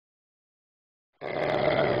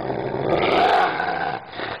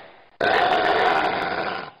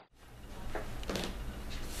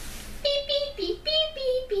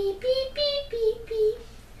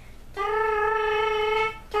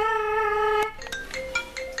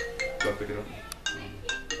Go pick it up.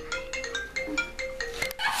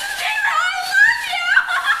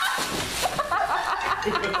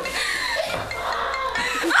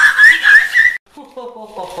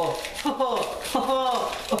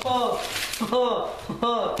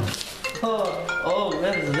 Oh,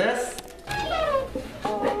 what is this?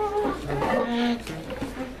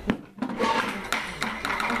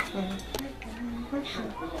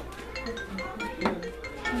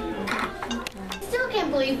 Still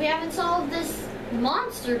can't believe we haven't solved this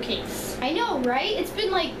monster case. I know, right? It's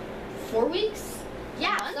been like 4 weeks?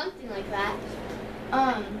 Yeah, something like that.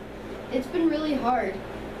 It's been really hard.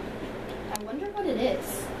 I wonder what it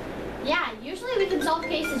is. Yeah, usually we can solve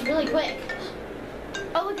cases really quick.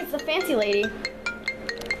 Oh, look, it's the fancy lady.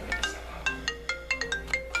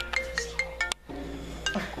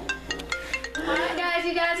 Alright guys,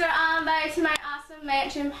 you guys are invited to my awesome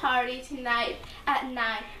mansion party tonight at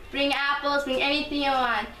 9. Bring apples, bring anything you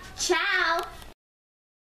want. Ciao!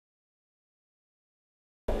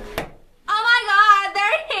 Oh my god,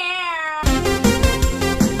 they're here!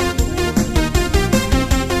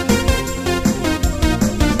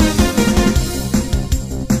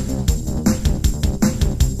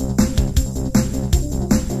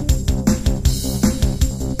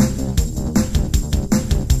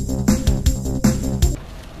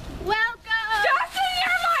 Welcome! Justin,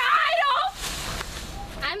 you're my idol!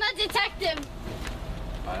 I'm a detective.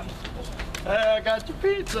 Hey, I got your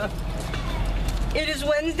pizza. It is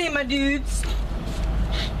Wednesday, my dudes.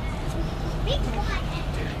 Be quiet.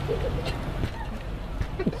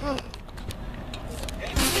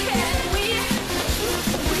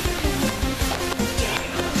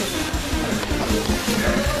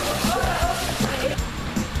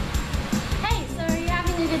 Hey, so are you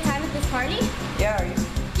having a good time at this party? Yeah, are you?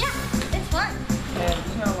 Yeah, it's fun. Yeah,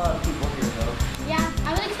 there's not a lot of people here, though. Yeah,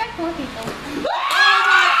 I would expect more people.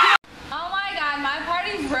 Oh my god, my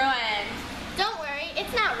party's ruined. Don't worry,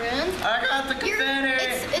 it's not ruined. I got the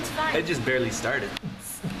confetti. It's fine. It just barely started.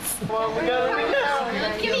 Well, we gotta be down.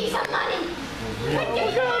 Let's give me some money. What we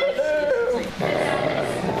gotta do?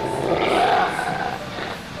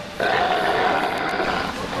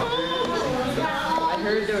 I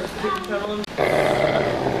heard there was people pedaling.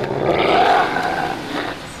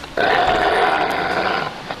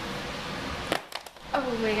 Oh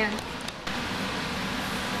man.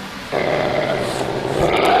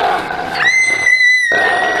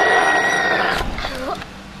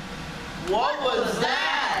 What was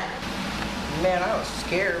that? Man, I was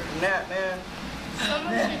scared from that, man.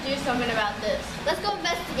 Someone should do something about this. Let's go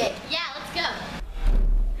investigate. Yeah, let's go.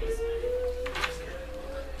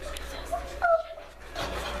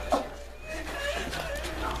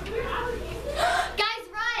 Guys,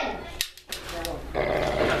 run!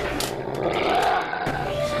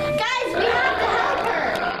 Guys, we have to help her!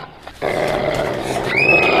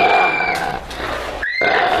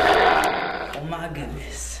 Oh my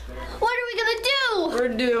goodness. What are we gonna do?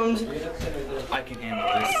 We're doomed. I can handle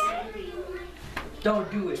this. Don't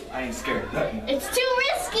do it. I ain't scared. It's too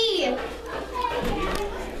risky!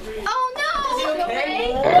 Oh no!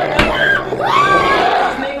 Okay.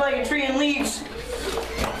 Make like a tree and leaves.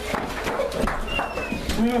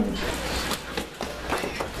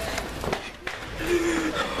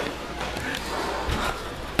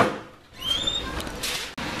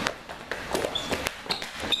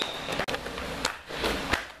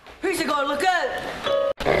 Who's it gonna look at?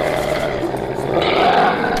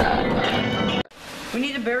 We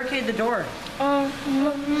need to barricade the door. Over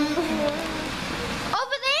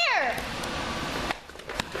there!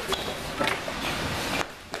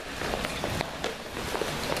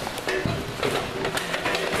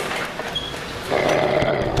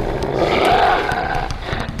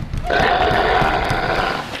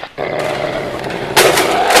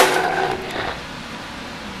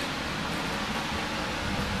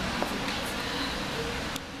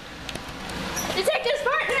 Detective's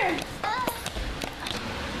partner!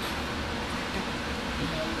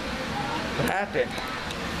 What happened?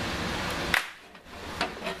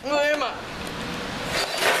 Where am I?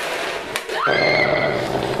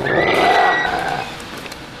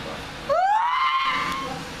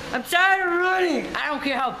 I'm tired of running. I don't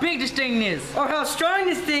care how big this thing is. Or how strong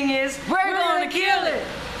this thing is. We're gonna kill it.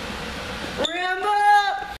 Rambo!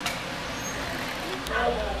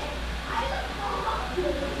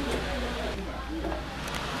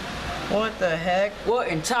 What the heck? What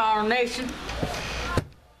in tarnation?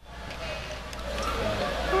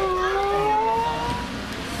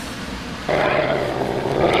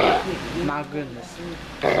 My goodness.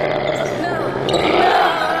 No!